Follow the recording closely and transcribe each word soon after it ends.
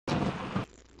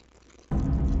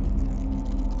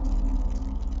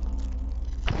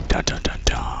Dun dun dun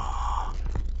dun.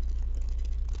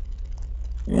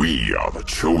 We are the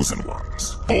chosen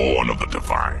ones, born of the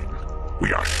divine.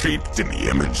 We are shaped in the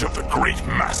image of the great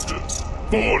masters,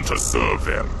 born to serve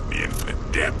them in the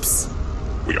infinite depths.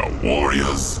 We are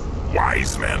warriors,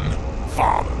 wise men,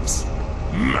 fathers,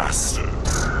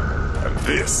 masters. And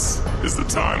this is the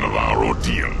time of our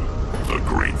ordeal, the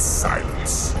Great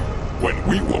Silence, when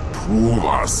we will prove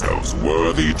ourselves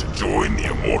worthy to join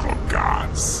the immortal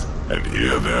gods and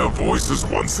hear their voices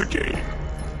once again.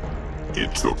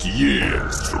 It took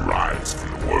years to rise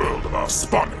from the world of our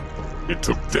spawning. It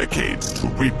took decades to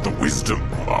reap the wisdom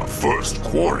of our first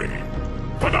quarry.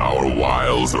 But our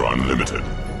wiles are unlimited,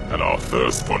 and our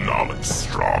thirst for knowledge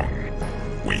strong.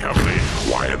 We have lain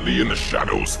quietly in the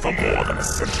shadows for more than a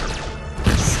century,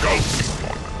 skulking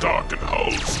among the darkened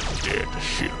hulls of dead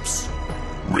ships,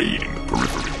 raiding the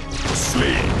periphery for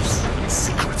slaves and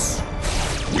secrets.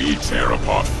 We tear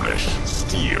apart flesh and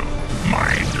steel,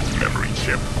 mind and memory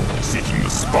chip, seeking the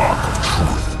spark of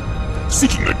truth,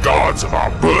 seeking the gods of our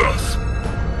birth.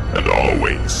 And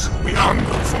always, we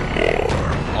hunger for more.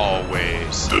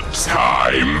 Always. The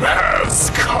time has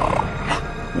come.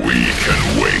 We can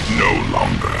wait no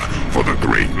longer for the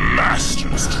great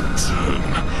masters to return.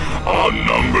 Our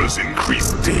numbers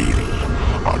increase daily.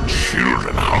 Our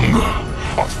children hunger.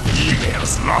 Our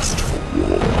females lust for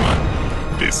war.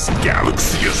 This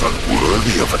galaxy is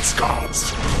unworthy of its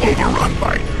gods, overrun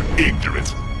by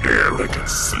ignorant, arrogant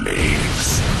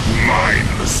slaves,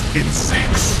 mindless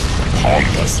insects,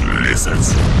 harmless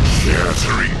lizards,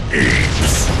 shattering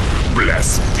apes,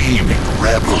 blaspheming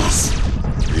rebels.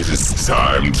 It is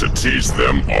time to teach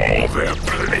them all their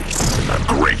place in the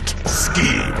great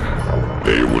scheme.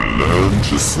 They will learn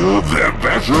to serve their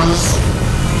betters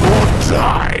or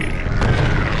die.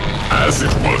 As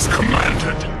it was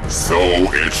commanded, so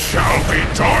it shall be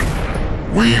done.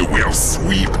 We will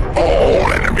sweep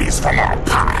all enemies from our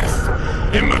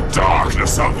path. In the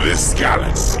darkness of this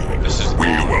galaxy, we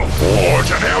will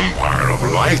forge an empire of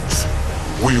light.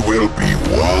 We will be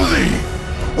worthy.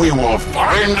 We will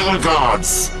find the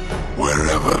gods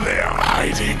wherever they are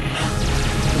hiding.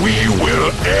 We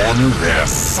will end their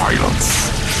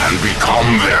silence and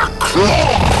become their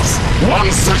claws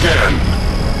once again.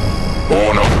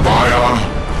 Born of fire,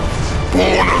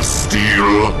 born of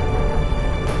steel,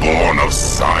 born of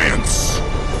science,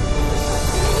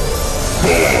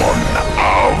 born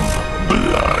of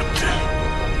blood.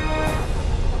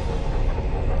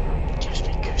 Gives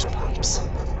me goosebumps.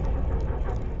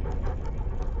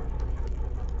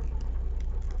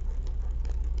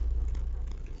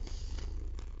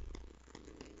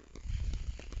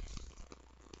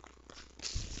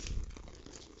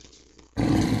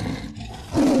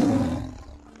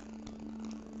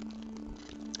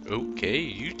 Okay,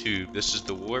 YouTube, this is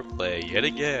the Warplay yet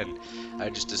again. I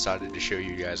just decided to show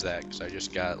you guys that because I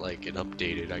just got like it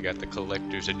updated. I got the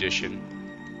collector's edition,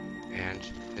 and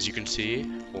as you can see,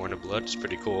 Born of Blood is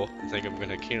pretty cool. I think I'm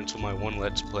gonna cancel my one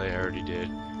Let's Play I already did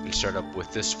and start up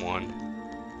with this one.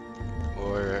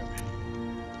 Or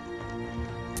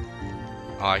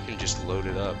oh, I can just load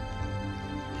it up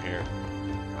here.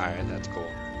 Alright, that's cool.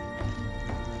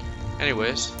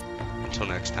 Anyways, until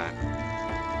next time.